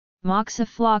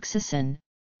Moxifloxacin,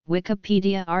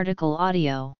 Wikipedia article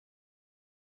audio.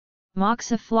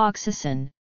 Moxifloxacin,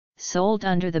 sold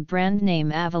under the brand name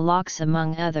Avalox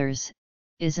among others,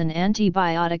 is an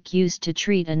antibiotic used to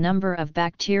treat a number of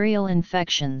bacterial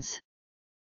infections.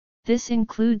 This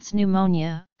includes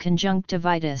pneumonia,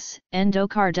 conjunctivitis,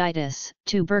 endocarditis,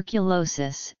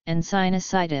 tuberculosis, and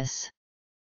sinusitis.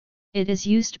 It is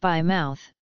used by mouth,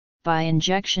 by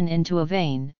injection into a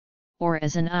vein, or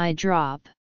as an eye drop.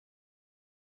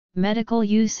 Medical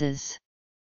uses: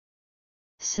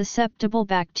 susceptible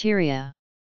bacteria.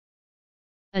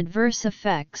 Adverse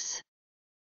effects.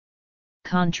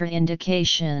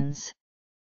 Contraindications.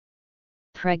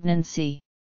 Pregnancy.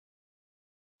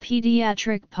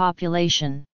 Pediatric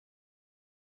population.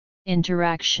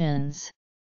 Interactions.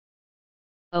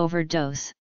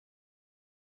 Overdose.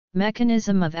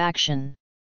 Mechanism of action.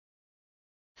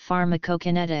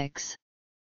 Pharmacokinetics.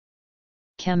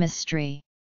 Chemistry.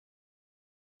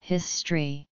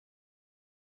 History.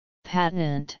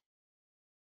 Patent.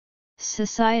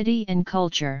 Society and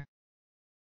culture.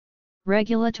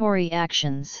 Regulatory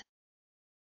actions.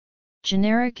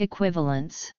 Generic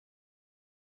equivalents.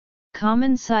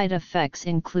 Common side effects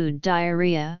include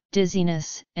diarrhea,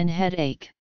 dizziness, and headache.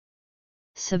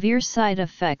 Severe side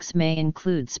effects may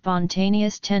include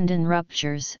spontaneous tendon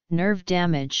ruptures, nerve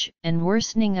damage, and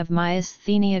worsening of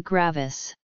myasthenia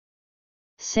gravis.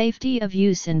 Safety of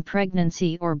use in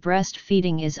pregnancy or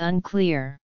breastfeeding is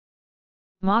unclear.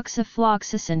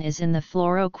 Moxifloxacin is in the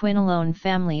fluoroquinolone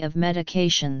family of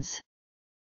medications.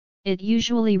 It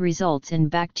usually results in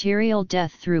bacterial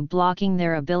death through blocking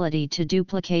their ability to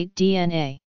duplicate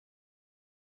DNA.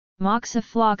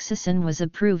 Moxifloxacin was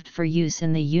approved for use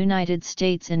in the United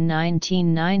States in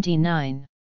 1999.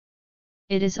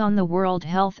 It is on the World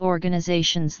Health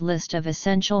Organization's list of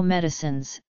essential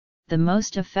medicines, the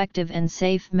most effective and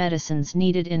safe medicines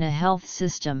needed in a health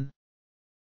system.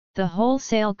 The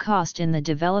wholesale cost in the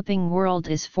developing world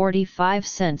is 45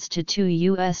 cents to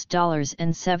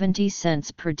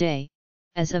 $2.70 per day,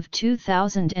 as of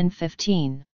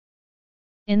 2015.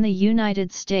 In the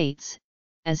United States,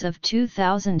 as of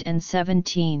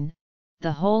 2017,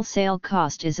 the wholesale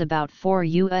cost is about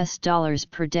 $4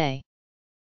 per day.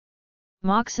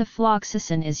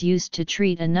 Moxifloxacin is used to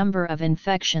treat a number of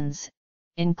infections,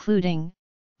 including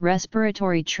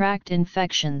respiratory tract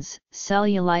infections,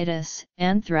 cellulitis,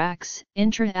 anthrax,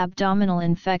 intra-abdominal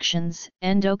infections,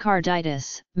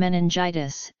 endocarditis,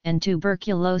 meningitis, and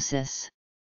tuberculosis.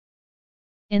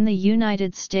 In the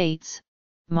United States,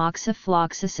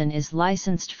 moxifloxacin is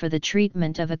licensed for the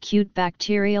treatment of acute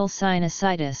bacterial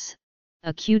sinusitis,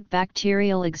 acute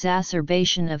bacterial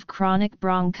exacerbation of chronic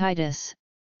bronchitis,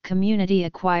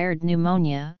 community-acquired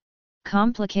pneumonia,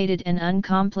 complicated and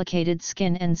uncomplicated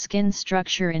skin and skin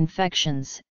structure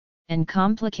infections, and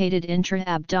complicated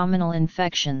intra-abdominal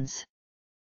infections.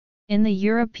 In the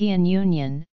European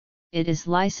Union, it is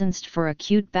licensed for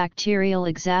acute bacterial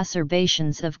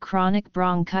exacerbations of chronic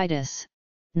bronchitis,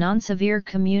 non-severe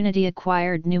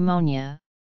community-acquired pneumonia,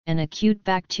 and acute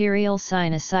bacterial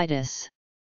sinusitis.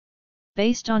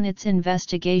 Based on its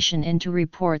investigation into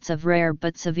reports of rare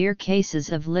but severe cases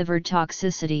of liver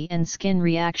toxicity and skin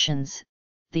reactions,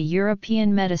 the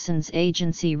European Medicines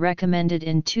Agency recommended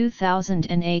in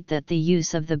 2008 that the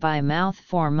use of the by-mouth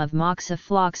form of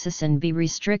moxifloxacin be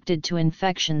restricted to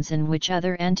infections in which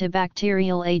other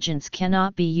antibacterial agents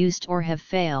cannot be used or have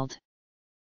failed.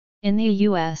 In the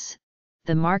US,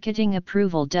 the marketing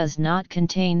approval does not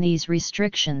contain these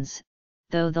restrictions,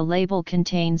 though the label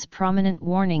contains prominent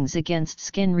warnings against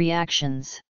skin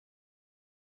reactions.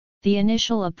 The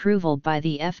initial approval by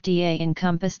the FDA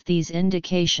encompassed these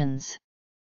indications.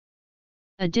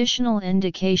 Additional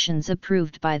indications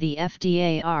approved by the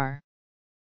FDA are: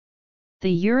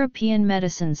 the European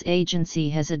Medicines Agency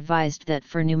has advised that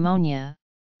for pneumonia,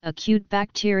 acute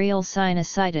bacterial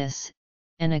sinusitis,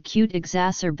 and acute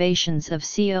exacerbations of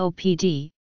COPD,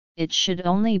 it should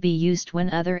only be used when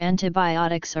other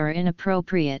antibiotics are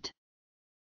inappropriate.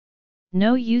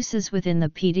 No uses within the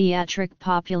pediatric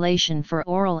population for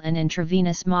oral and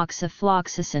intravenous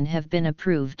moxifloxacin have been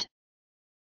approved.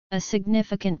 A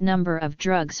significant number of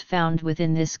drugs found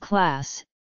within this class,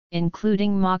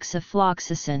 including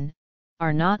moxifloxacin,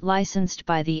 are not licensed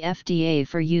by the FDA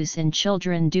for use in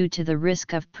children due to the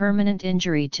risk of permanent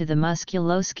injury to the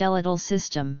musculoskeletal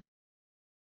system.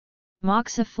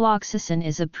 Moxifloxacin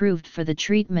is approved for the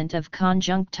treatment of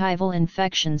conjunctival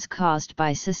infections caused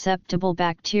by susceptible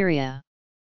bacteria.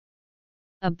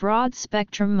 A broad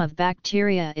spectrum of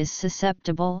bacteria is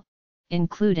susceptible,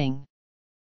 including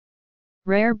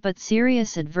Rare but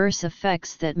serious adverse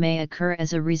effects that may occur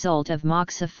as a result of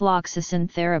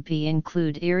moxifloxacin therapy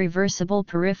include irreversible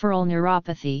peripheral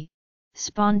neuropathy,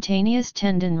 spontaneous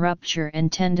tendon rupture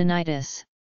and tendinitis,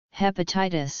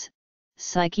 hepatitis,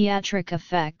 psychiatric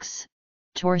effects,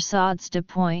 torsades de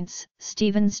pointes,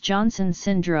 Stevens-Johnson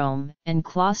syndrome, and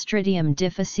Clostridium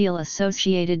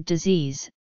difficile-associated disease,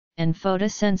 and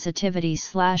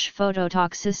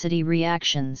photosensitivity/phototoxicity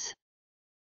reactions.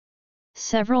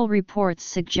 Several reports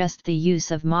suggest the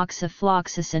use of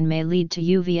moxifloxacin may lead to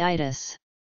uveitis.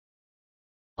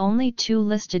 Only 2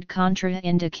 listed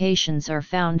contraindications are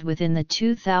found within the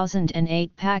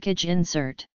 2008 package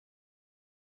insert.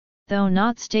 Though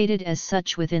not stated as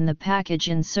such within the package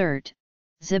insert,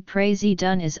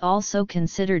 ziprasidone is also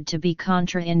considered to be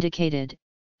contraindicated,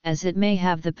 as it may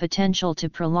have the potential to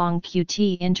prolong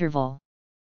QT interval.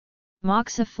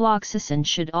 Moxifloxacin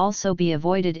should also be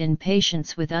avoided in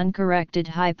patients with uncorrected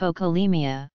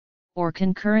hypokalemia, or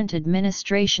concurrent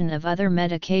administration of other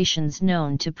medications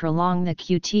known to prolong the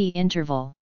QT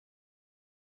interval.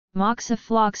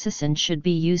 Moxifloxacin should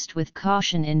be used with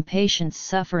caution in patients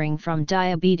suffering from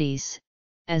diabetes,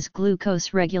 as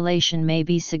glucose regulation may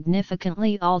be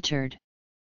significantly altered.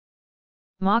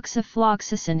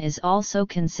 Moxifloxacin is also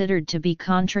considered to be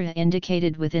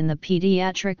contraindicated within the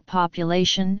pediatric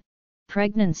population,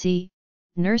 pregnancy,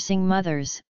 nursing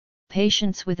mothers,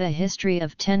 patients with a history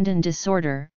of tendon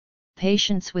disorder,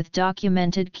 patients with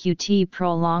documented QT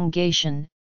prolongation,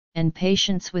 and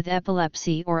patients with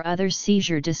epilepsy or other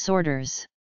seizure disorders.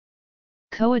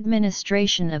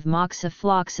 Co-administration of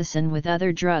moxifloxacin with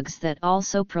other drugs that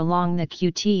also prolong the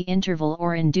QT interval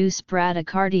or induce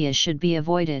bradycardia should be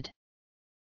avoided.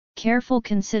 Careful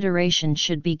consideration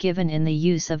should be given in the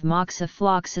use of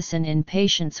moxifloxacin in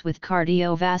patients with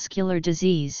cardiovascular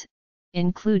disease,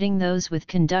 including those with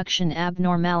conduction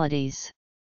abnormalities.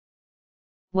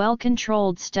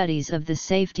 Well-controlled studies of the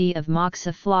safety of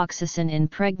moxifloxacin in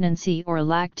pregnancy or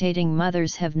lactating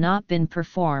mothers have not been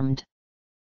performed.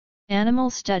 Animal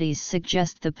studies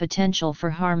suggest the potential for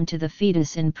harm to the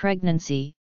fetus in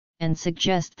pregnancy, and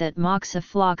suggest that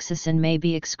moxifloxacin may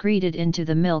be excreted into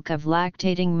the milk of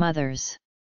lactating mothers.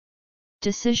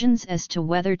 Decisions as to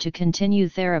whether to continue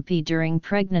therapy during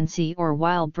pregnancy or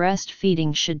while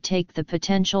breastfeeding should take the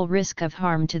potential risk of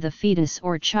harm to the fetus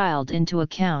or child into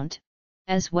account,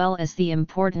 as well as the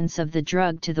importance of the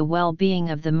drug to the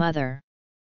well-being of the mother.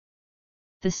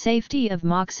 The safety of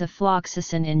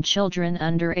moxifloxacin in children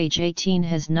under age 18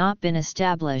 has not been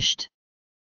established.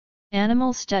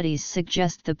 Animal studies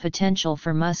suggest the potential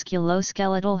for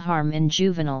musculoskeletal harm in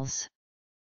juveniles.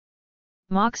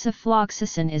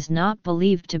 Moxifloxacin is not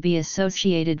believed to be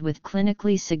associated with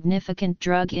clinically significant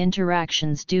drug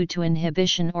interactions due to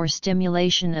inhibition or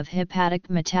stimulation of hepatic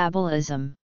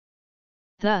metabolism.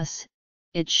 Thus,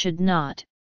 it should not,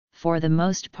 for the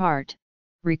most part,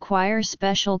 require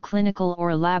special clinical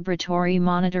or laboratory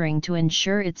monitoring to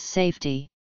ensure its safety.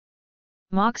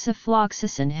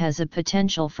 Moxifloxacin has a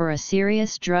potential for a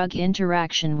serious drug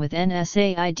interaction with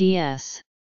NSAIDs.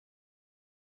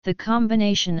 The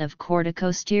combination of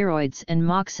corticosteroids and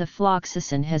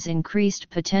moxifloxacin has increased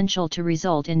potential to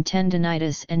result in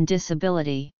tendinitis and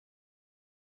disability.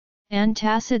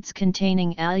 Antacids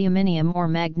containing aluminium or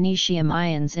magnesium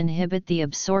ions inhibit the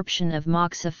absorption of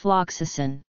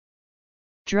moxifloxacin.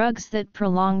 Drugs that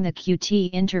prolong the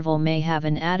QT interval may have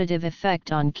an additive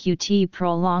effect on QT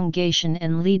prolongation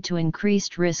and lead to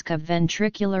increased risk of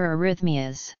ventricular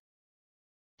arrhythmias.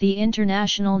 The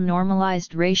international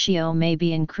normalized ratio may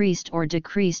be increased or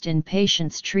decreased in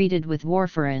patients treated with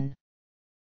warfarin.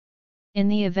 In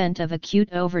the event of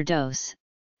acute overdose,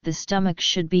 the stomach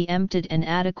should be emptied and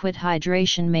adequate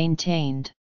hydration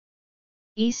maintained.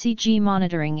 ECG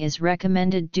monitoring is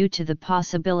recommended due to the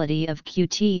possibility of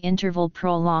QT interval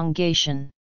prolongation.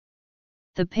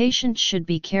 The patient should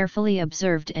be carefully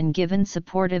observed and given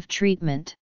supportive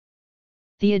treatment.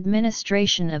 The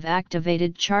administration of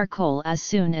activated charcoal as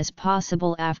soon as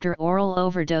possible after oral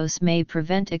overdose may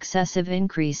prevent excessive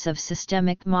increase of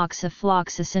systemic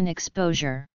moxifloxacin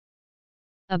exposure.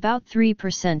 About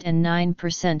 3% and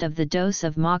 9% of the dose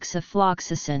of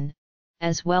moxifloxacin,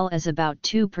 as well as about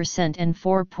 2% and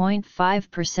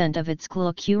 4.5% of its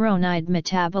glucuronide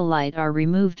metabolite are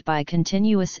removed by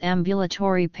continuous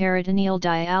ambulatory peritoneal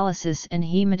dialysis and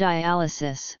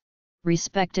hemodialysis,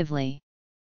 respectively.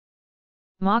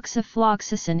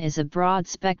 Moxifloxacin is a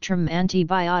broad-spectrum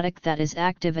antibiotic that is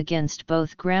active against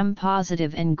both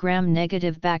gram-positive and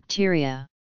gram-negative bacteria.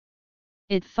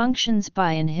 It functions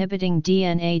by inhibiting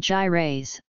DNA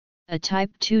gyrase, a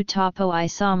type II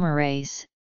topoisomerase,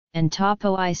 and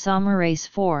topoisomerase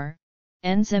IV,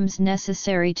 enzymes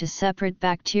necessary to separate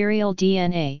bacterial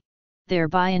DNA,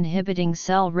 thereby inhibiting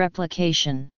cell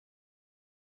replication.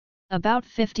 About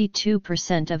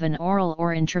 52% of an oral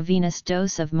or intravenous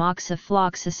dose of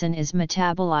moxifloxacin is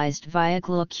metabolized via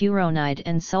glucuronide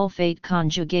and sulfate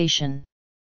conjugation.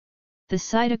 The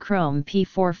cytochrome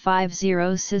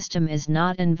P450 system is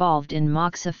not involved in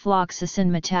moxifloxacin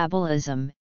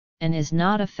metabolism, and is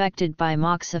not affected by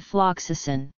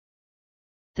moxifloxacin.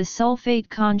 The sulfate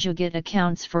conjugate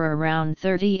accounts for around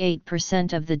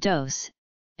 38% of the dose,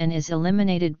 and is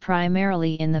eliminated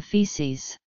primarily in the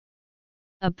feces.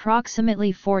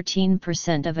 Approximately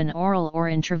 14% of an oral or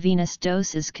intravenous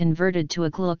dose is converted to a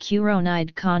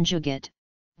glucuronide conjugate,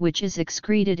 which is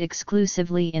excreted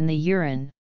exclusively in the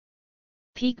urine.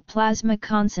 Peak plasma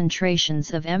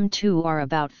concentrations of M2 are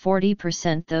about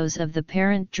 40% those of the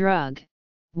parent drug,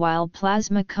 while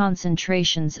plasma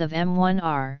concentrations of M1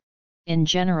 are, in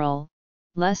general,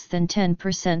 less than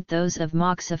 10% those of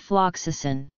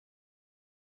moxifloxacin.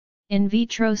 In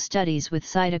vitro studies with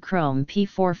cytochrome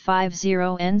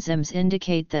P450 enzymes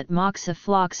indicate that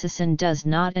moxifloxacin does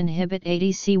not inhibit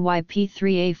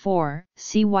ADCYP3A4,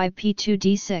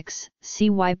 CYP2D6,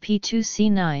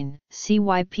 CYP2C9,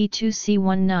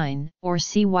 CYP2C19, or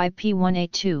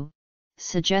CYP1A2,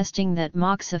 suggesting that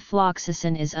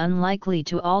moxifloxacin is unlikely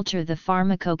to alter the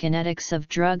pharmacokinetics of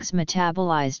drugs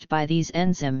metabolized by these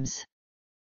enzymes.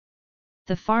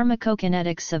 The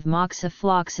pharmacokinetics of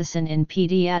moxifloxacin in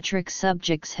pediatric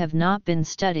subjects have not been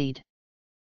studied.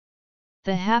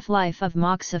 The half-life of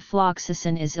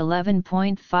moxifloxacin is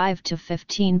 11.5 to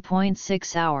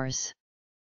 15.6 hours.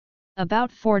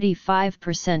 About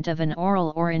 45% of an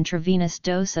oral or intravenous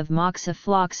dose of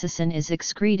moxifloxacin is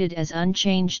excreted as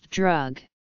unchanged drug.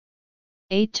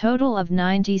 A total of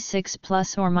 96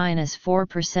 plus or minus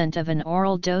 4% of an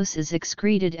oral dose is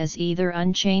excreted as either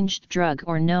unchanged drug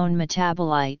or known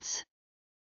metabolites.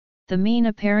 The mean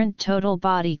apparent total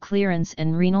body clearance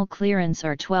and renal clearance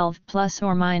are 12 plus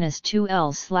or minus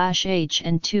 2L/H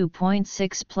and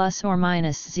 2.6 plus or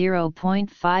minus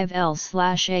 0.5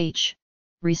 L/H,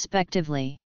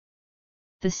 respectively.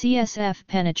 The CSF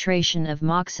penetration of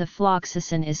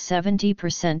moxifloxacin is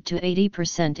 70% to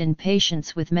 80% in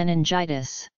patients with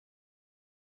meningitis.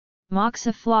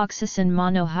 Moxifloxacin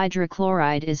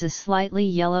monohydrochloride is a slightly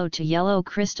yellow to yellow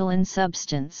crystalline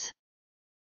substance.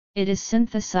 It is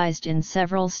synthesized in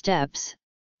several steps,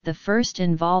 the first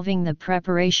involving the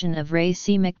preparation of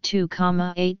racemic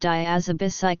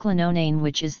 2,8-diazobicyclononane,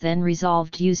 which is then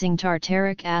resolved using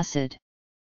tartaric acid.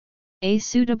 A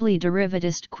suitably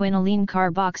derivatized quinoline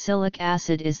carboxylic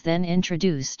acid is then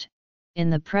introduced, in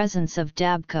the presence of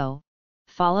DABCO,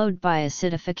 followed by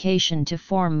acidification to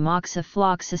form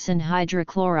moxifloxacin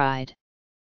hydrochloride.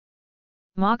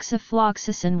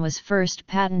 Moxifloxacin was first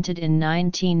patented in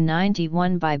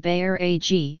 1991 by Bayer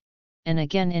AG, and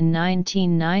again in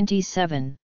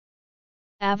 1997.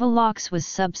 Avelox was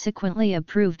subsequently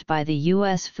approved by the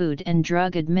U.S. Food and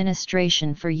Drug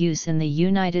Administration for use in the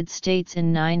United States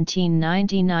in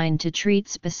 1999 to treat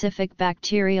specific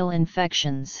bacterial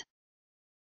infections.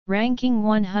 Ranking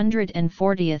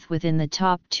 140th within the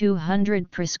top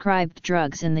 200 prescribed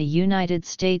drugs in the United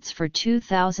States for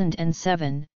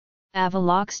 2007,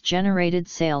 Avelox generated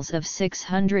sales of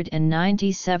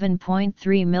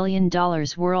 $697.3 million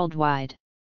worldwide.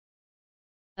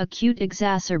 Acute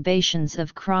exacerbations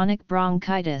of chronic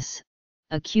bronchitis,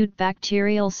 acute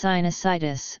bacterial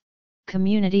sinusitis,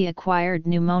 community-acquired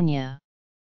pneumonia.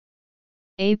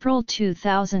 April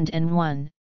 2001,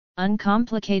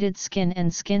 uncomplicated skin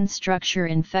and skin structure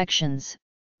infections.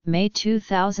 May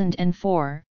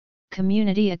 2004,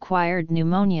 community-acquired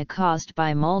pneumonia caused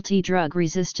by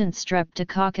multi-drug-resistant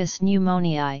Streptococcus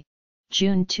pneumoniae.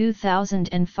 June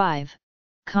 2005.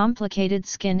 Complicated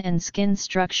skin and skin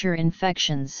structure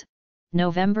infections.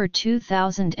 November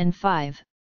 2005,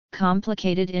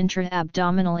 complicated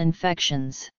intra-abdominal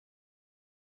infections.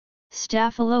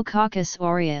 Staphylococcus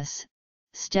aureus,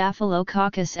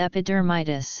 Staphylococcus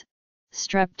epidermidis,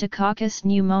 Streptococcus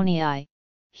pneumoniae,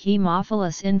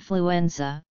 Haemophilus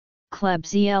influenza,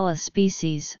 Klebsiella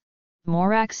species,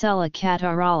 Moraxella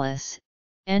catarrhalis,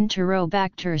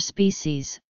 Enterobacter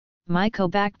species,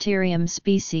 Mycobacterium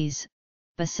species,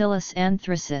 Bacillus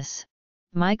anthracis,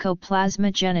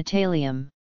 Mycoplasma genitalium.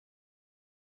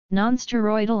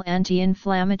 Nonsteroidal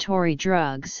anti-inflammatory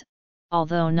drugs,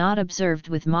 although not observed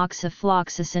with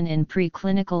moxifloxacin in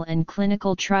preclinical and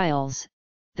clinical trials,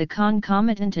 the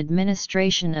concomitant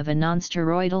administration of a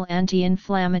nonsteroidal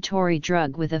anti-inflammatory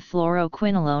drug with a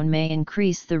fluoroquinolone may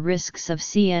increase the risks of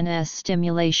CNS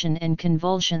stimulation and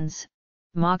convulsions.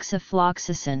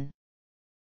 Moxifloxacin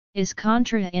is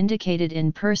contraindicated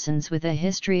in persons with a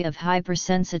history of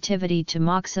hypersensitivity to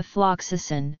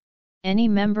moxifloxacin, any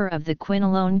member of the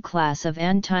quinolone class of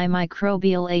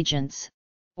antimicrobial agents,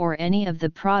 or any of the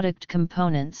product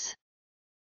components.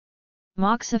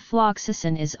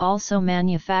 Moxifloxacin is also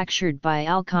manufactured by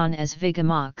Alcon as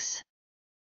Vigamox.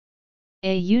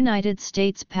 A United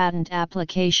States patent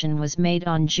application was made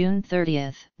on June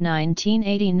 30,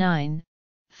 1989,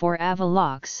 for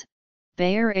Avalox,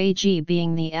 Bayer AG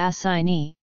being the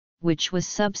assignee, which was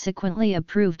subsequently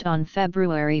approved on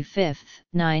February 5,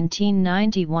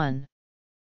 1991.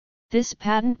 This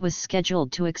patent was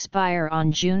scheduled to expire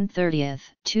on June 30,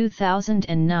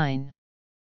 2009.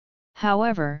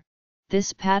 However,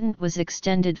 this patent was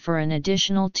extended for an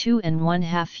additional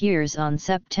 2.5 years on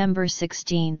September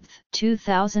 16,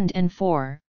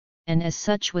 2004, and as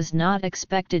such was not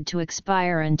expected to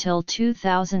expire until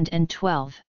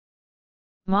 2012.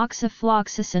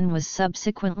 Moxifloxacin was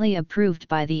subsequently approved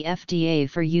by the FDA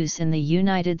for use in the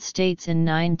United States in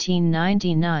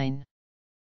 1999.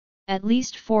 At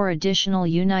least 4 additional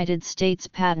United States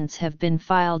patents have been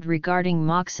filed regarding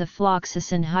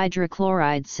moxifloxacin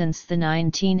hydrochloride since the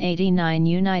 1989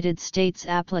 United States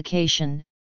application,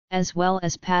 as well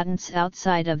as patents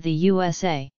outside of the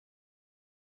USA.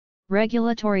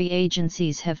 Regulatory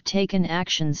agencies have taken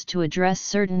actions to address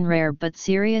certain rare but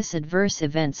serious adverse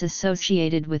events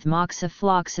associated with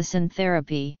moxifloxacin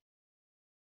therapy.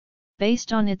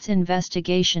 Based on its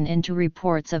investigation into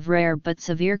reports of rare but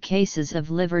severe cases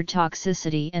of liver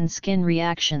toxicity and skin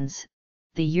reactions,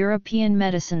 the European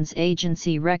Medicines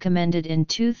Agency recommended in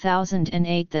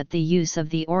 2008 that the use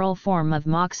of the oral form of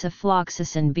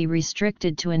moxifloxacin be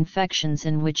restricted to infections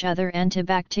in which other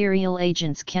antibacterial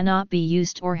agents cannot be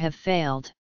used or have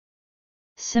failed.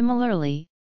 Similarly,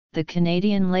 the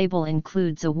Canadian label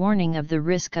includes a warning of the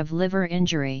risk of liver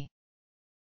injury.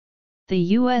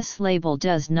 The US label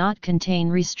does not contain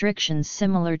restrictions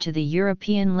similar to the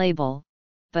European label,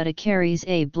 but it carries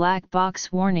a black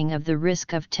box warning of the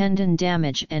risk of tendon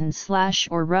damage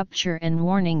and/or rupture and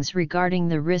warnings regarding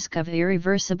the risk of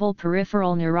irreversible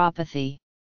peripheral neuropathy.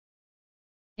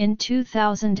 In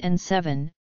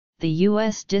 2007, the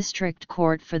U.S. District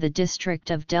Court for the District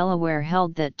of Delaware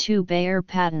held that 2 Bayer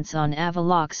patents on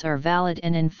Avalox are valid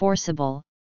and enforceable,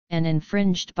 and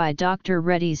infringed by Dr.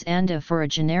 Reddy's ANDA for a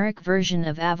generic version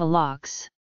of Avalox.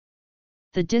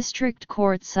 The District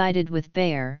Court sided with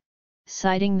Bayer,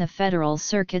 citing the Federal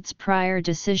Circuit's prior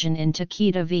decision in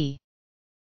Takeda v.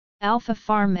 Alpha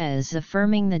Pharma as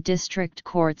affirming the District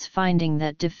Court's finding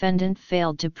that defendant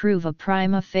failed to prove a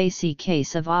prima facie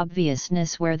case of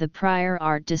obviousness where the prior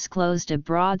art disclosed a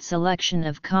broad selection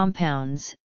of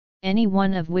compounds, any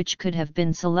one of which could have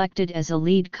been selected as a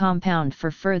lead compound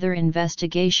for further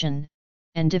investigation,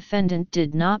 and defendant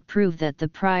did not prove that the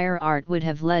prior art would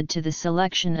have led to the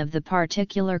selection of the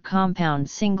particular compound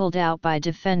singled out by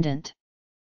defendant.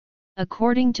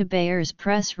 According to Bayer's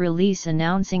press release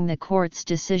announcing the court's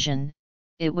decision,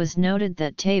 it was noted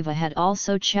that Teva had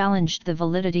also challenged the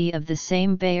validity of the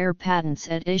same Bayer patents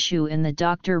at issue in the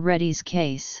Dr. Reddy's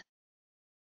case.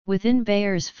 Within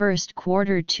Bayer's first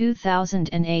quarter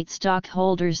 2008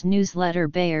 stockholders newsletter,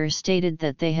 Bayer stated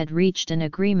that they had reached an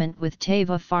agreement with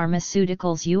Teva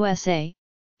Pharmaceuticals USA,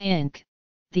 Inc.,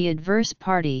 the adverse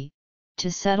party, to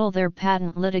settle their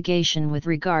patent litigation with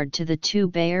regard to the 2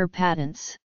 Bayer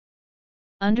patents.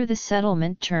 Under the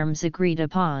settlement terms agreed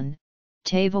upon,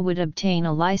 Teva would obtain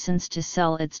a license to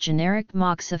sell its generic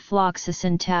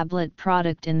moxifloxacin tablet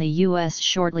product in the U.S.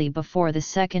 shortly before the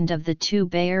second of the 2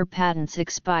 Bayer patents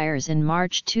expires in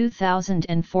March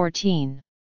 2014.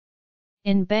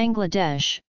 In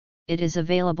Bangladesh, it is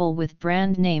available with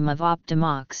brand name of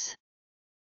Optimox.